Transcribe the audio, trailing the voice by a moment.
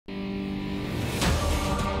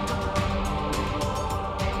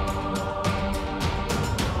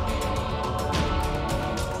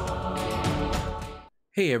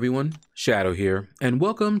Hey everyone, Shaedow here, and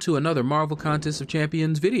welcome to another Marvel Contest of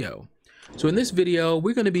Champions video. So in this video,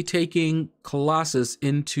 we're going to be taking Colossus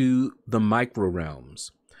into the Micro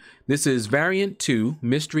Realms. This is Variant 2,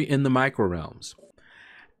 Mystery in the Micro Realms.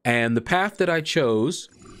 And the path that I chose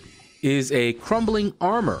is a Crumbling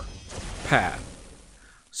Armor path.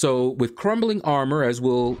 So with Crumbling Armor, as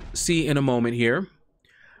we'll see in a moment here,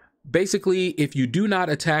 basically if you do not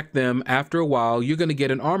attack them after a while, you're going to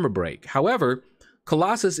get an armor break. However,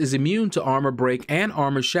 Colossus is immune to armor break and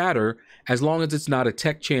armor shatter as long as it's not a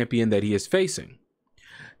tech champion that he is facing.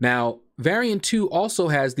 Now, Variant 2 also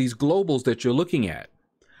has these globals that you're looking at.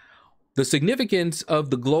 The significance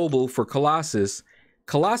of the global for Colossus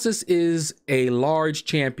is a large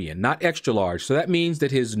champion, not extra large. So that means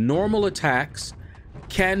that his normal attacks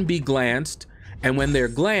can be glanced, and when they're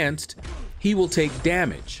glanced, he will take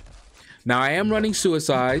damage. Now, I am running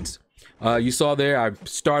suicides. You saw there, I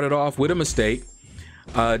started off with a mistake.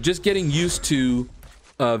 Just getting used to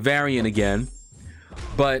Variant again.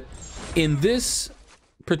 But in this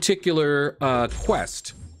particular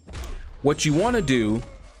quest, what you want to do,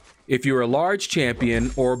 if you're a large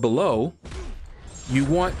champion or below, you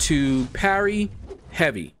want to parry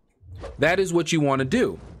heavy. That is what you want to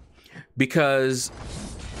do, because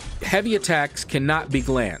heavy attacks cannot be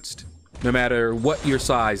glanced, no matter what your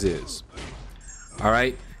size is. All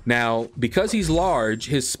right. Now, because he's large,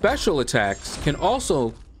 his special attacks can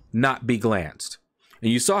also not be glanced.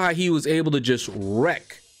 And you saw how he was able to just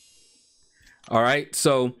wreck. All right,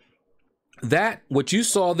 so that, what you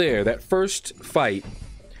saw there, that first fight,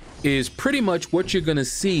 is pretty much what you're going to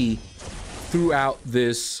see throughout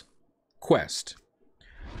this quest.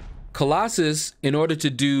 Colossus, in order to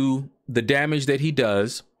do the damage that he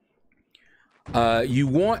does, you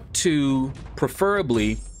want to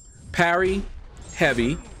preferably parry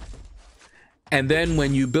heavy. And then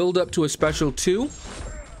when you build up to a special 2,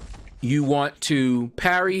 you want to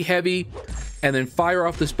parry heavy and then fire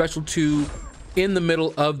off the special 2 in the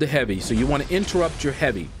middle of the heavy. So you want to interrupt your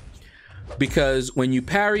heavy, because when you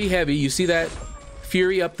parry heavy, you see that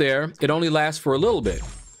fury up there, it only lasts for a little bit.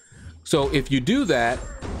 So if you do that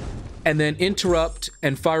and then interrupt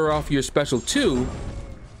and fire off your special 2,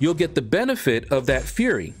 you'll get the benefit of that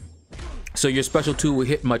fury. So your special 2 will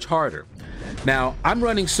hit much harder. Now, I'm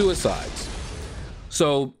running suicides,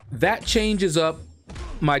 so that changes up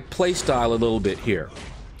my playstyle a little bit here.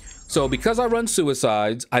 So because I run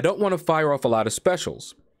suicides, I don't want to fire off a lot of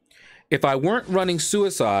specials. If I weren't running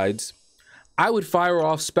suicides, I would fire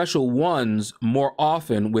off special 1s more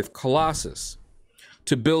often with Colossus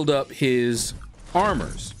to build up his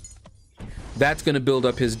armors. That's going to build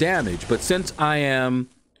up his damage. But since I am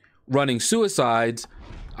running suicides,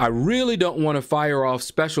 I really don't want to fire off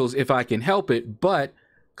specials if I can help it. But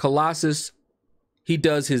Colossus, he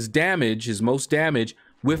does his damage, his most damage,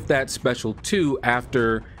 with that special 2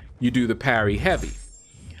 after you do the parry heavy.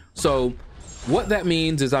 So what that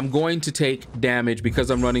means is I'm going to take damage because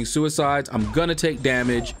I'm running suicides. I'm going to take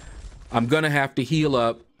damage. I'm going to have to heal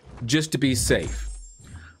up just to be safe.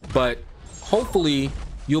 But hopefully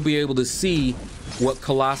you'll be able to see what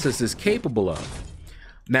Colossus is capable of.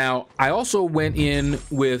 Now, I also went in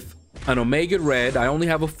with an Omega Red. I only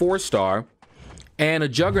have a 4-star and a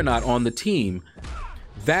Juggernaut on the team.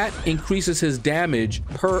 That increases his damage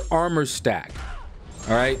per armor stack.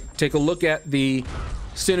 All right, take a look at the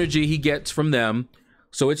synergy he gets from them.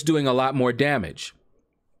 So it's doing a lot more damage.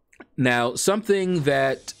 Now, something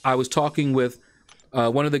that I was talking with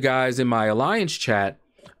one of the guys in my Alliance chat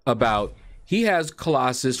about, he has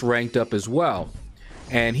Colossus ranked up as well.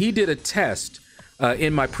 And he did a test.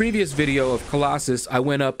 In my previous video of Colossus, I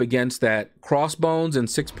went up against that Crossbones in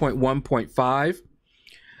 6.1.5.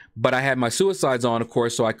 But I had my suicides on, of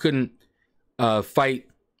course, so I couldn't fight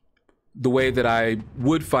the way that I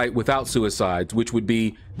would fight without suicides, which would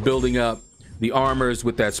be building up the armors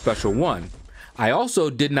with that special 1. I also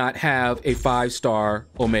did not have a 5-star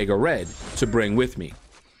Omega Red to bring with me.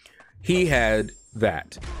 He had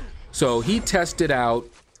that. So he tested out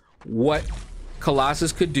what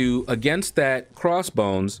Colossus could do against that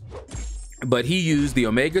Crossbones, but he used the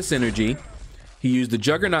Omega Synergy, he used the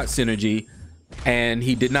Juggernaut Synergy, and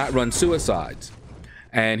he did not run suicides.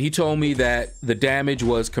 And he told me that the damage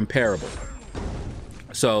was comparable.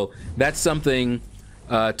 So that's something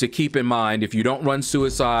to keep in mind. If you don't run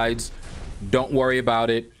suicides, don't worry about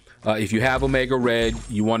it. If you have Omega Red,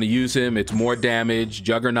 you want to use him. It's more damage.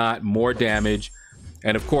 Juggernaut, more damage.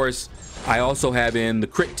 And of course, I also have in the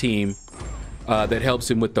crit team that helps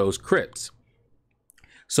him with those crits.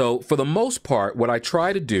 So for the most part, what I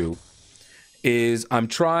try to do is I'm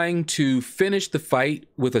trying to finish the fight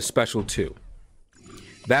with a special 2.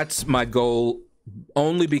 That's my goal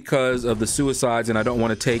only because of the suicides, and I don't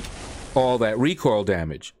want to take all that recoil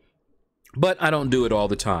damage. But I don't do it all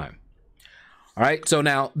the time. All right, so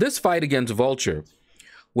now this fight against Vulture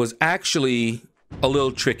was actually a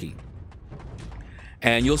little tricky.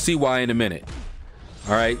 And you'll see why in a minute.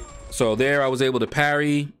 All right, so there I was able to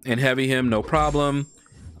parry and heavy him, no problem.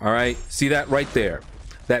 All right, see that right there?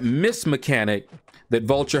 That miss mechanic that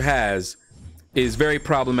Vulture has is very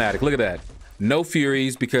problematic. Look at that. No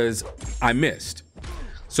furies because I missed.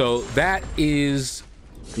 So that is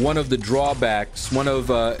one of the drawbacks, one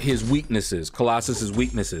of his weaknesses, Colossus's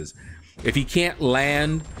weaknesses. If he can't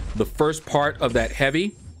land the first part of that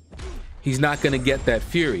heavy, he's not going to get that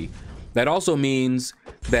fury. That also means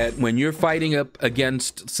that when you're fighting up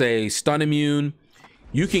against, say, stun immune,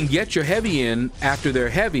 you can get your heavy in after their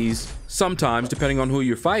heavies sometimes, depending on who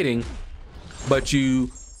you're fighting, but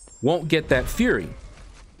you won't get that fury.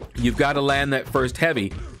 You've got to land that first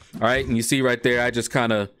heavy. All right, and you see right there, I just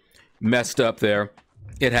kind of messed up there.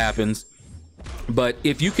 It happens. But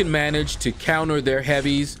if you can manage to counter their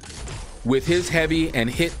heavies with his heavy and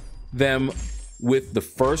hit them with the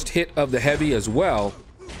first hit of the heavy as well,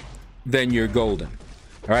 then you're golden.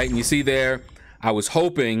 All right, and you see there, I was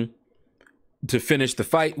hoping to finish the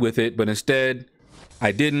fight with it, but instead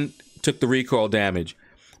I didn't, took the recoil damage.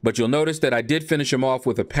 But you'll notice that I did finish him off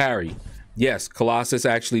with a parry. Yes, Colossus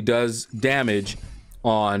actually does damage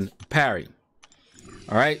on parry.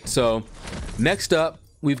 All right, so next up,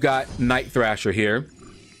 we've got Night Thrasher here.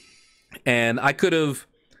 And I could have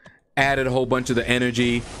added a whole bunch of the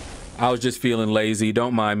energy. I was just feeling lazy,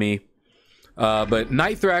 don't mind me. But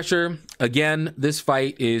Night Thrasher, again, this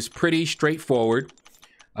fight is pretty straightforward.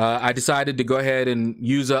 I decided to go ahead and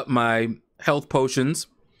use up my health potions.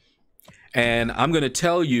 And I'm going to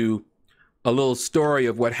tell you a little story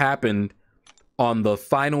of what happened on the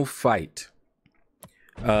final fight.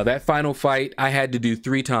 That final fight I had to do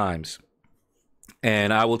 3 times.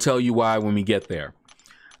 And I will tell you why when we get there.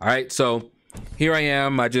 All right, so here I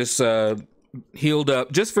am. I just healed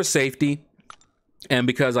up just for safety. And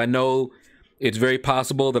because I know it's very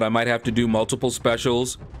possible that I might have to do multiple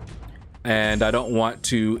specials. And I don't want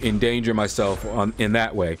to endanger myself in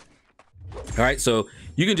that way. All right, so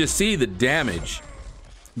you can just see the damage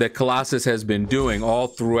that Colossus has been doing all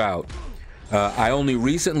throughout. I only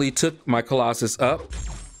recently took my Colossus up,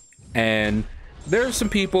 and there are some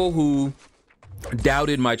people who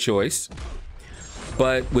doubted my choice.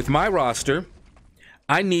 But with my roster,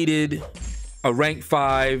 I needed a rank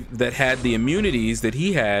 5 that had the immunities that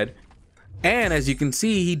he had, and as you can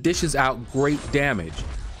see, he dishes out great damage.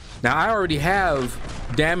 Now, I already have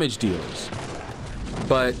damage dealers,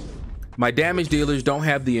 but my damage dealers don't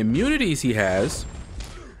have the immunities he has,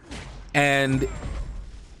 and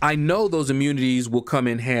I know those immunities will come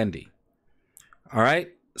in handy. All right,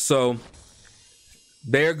 so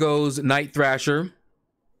there goes Night Thrasher.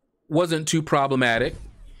 Wasn't too problematic.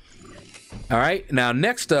 All right, now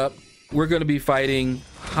next up, we're going to be fighting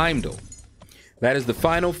Heimdall. That is the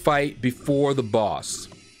final fight before the boss.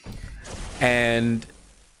 And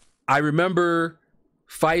I remember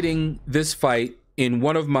fighting this fight in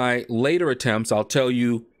one of my later attempts. I'll tell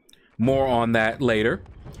you more on that later.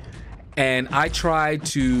 And I tried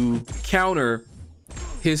to counter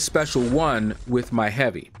his special 1 with my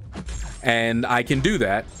heavy. And I can do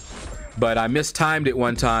that, but I mistimed it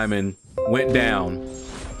one time and went down.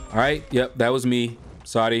 All right, yep, that was me.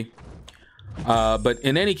 Sorry. But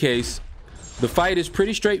in any case, the fight is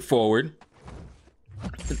pretty straightforward.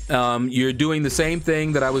 You're doing the same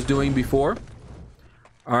thing that I was doing before.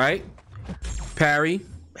 All right, parry,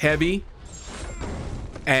 heavy,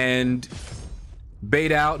 and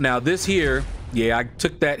bait out. Now this here, yeah, I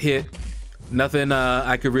took that hit. Nothing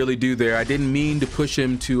I could really do there. I didn't mean to push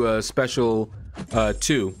him to a special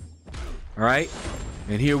 2. All right,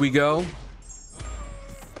 and here we go.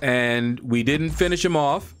 And we didn't finish him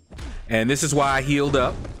off. And this is why I healed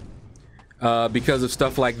up, because of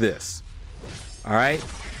stuff like this. All right,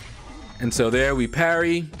 and so there we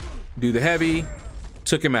parry, do the heavy,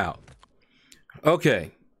 took him out.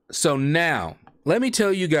 Okay, so now let me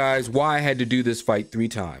tell you guys why I had to do this fight 3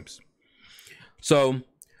 times. So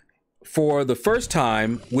for the first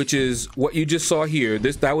time, which is what you just saw here,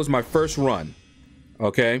 that was my first run.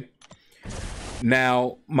 Okay,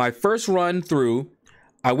 now my first run through,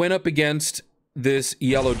 I went up against this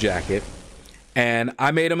yellow jacket and I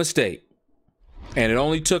made a mistake. And it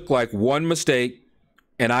only took like 1 mistake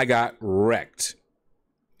and I got wrecked.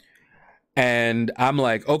 And I'm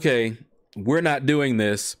like, okay, we're not doing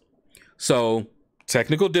this. So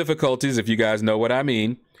technical difficulties, if you guys know what I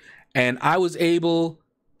mean. And I was able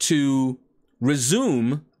to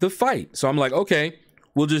resume the fight. So I'm like, okay,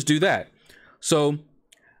 we'll just do that. So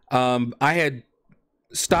I had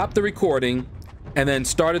stopped the recording and then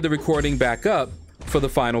started the recording back up for the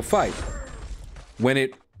final fight. When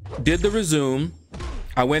it did the resume,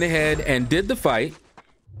 I went ahead and did the fight,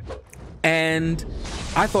 and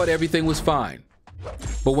I thought everything was fine.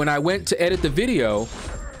 But when I went to edit the video,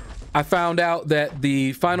 I found out that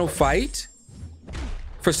the final fight,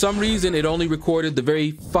 for some reason, it only recorded the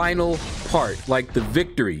very final part, like the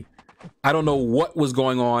victory. I don't know what was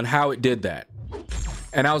going on, how it did that.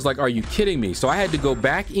 And I was like, are you kidding me? So I had to go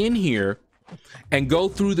back in here and go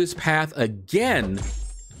through this path again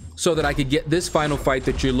so that I could get this final fight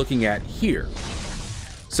that you're looking at here.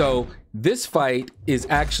 So this fight is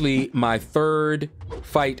actually my third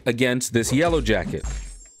fight against this yellow jacket.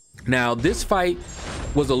 Now, this fight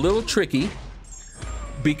was a little tricky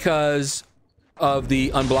because of the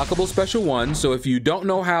unblockable special one. So if you don't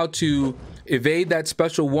know how to evade that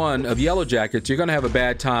special one of yellow jackets, you're gonna have a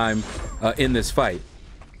bad time in this fight.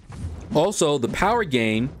 Also, the power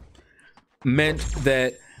gain meant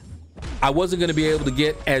that I wasn't gonna be able to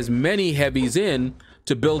get as many heavies in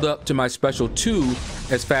to build up to my special 2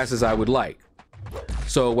 as fast as I would like.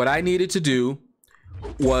 So what I needed to do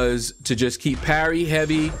was to just keep parry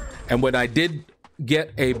heavy, and when I did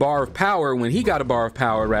get a bar of power, when he got a bar of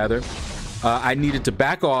power rather, I needed to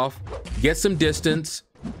back off, get some distance,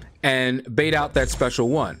 and bait out that special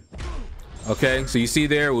one. Okay, so you see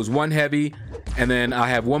there it was 1 heavy, and then I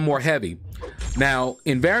have 1 more heavy. Now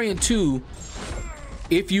in variant 2,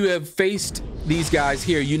 if you have faced these guys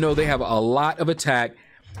here, you know they have a lot of attack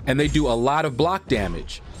and they do a lot of block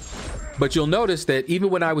damage. But you'll notice that even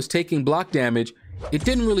when I was taking block damage, it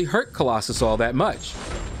didn't really hurt Colossus all that much.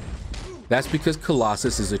 That's because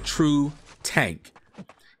Colossus is a true tank.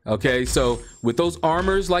 Okay, so with those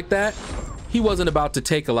armors like that, he wasn't about to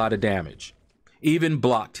take a lot of damage, even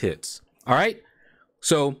blocked hits. All right,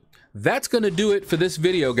 so that's gonna do it for this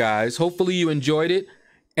video, guys. Hopefully you enjoyed it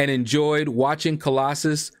and enjoyed watching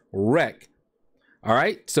Colossus wreck. All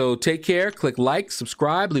right, so take care, click like,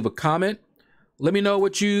 subscribe, leave a comment. Let me know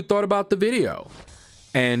what you thought about the video.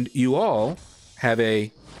 And you all have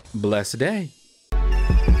a blessed day.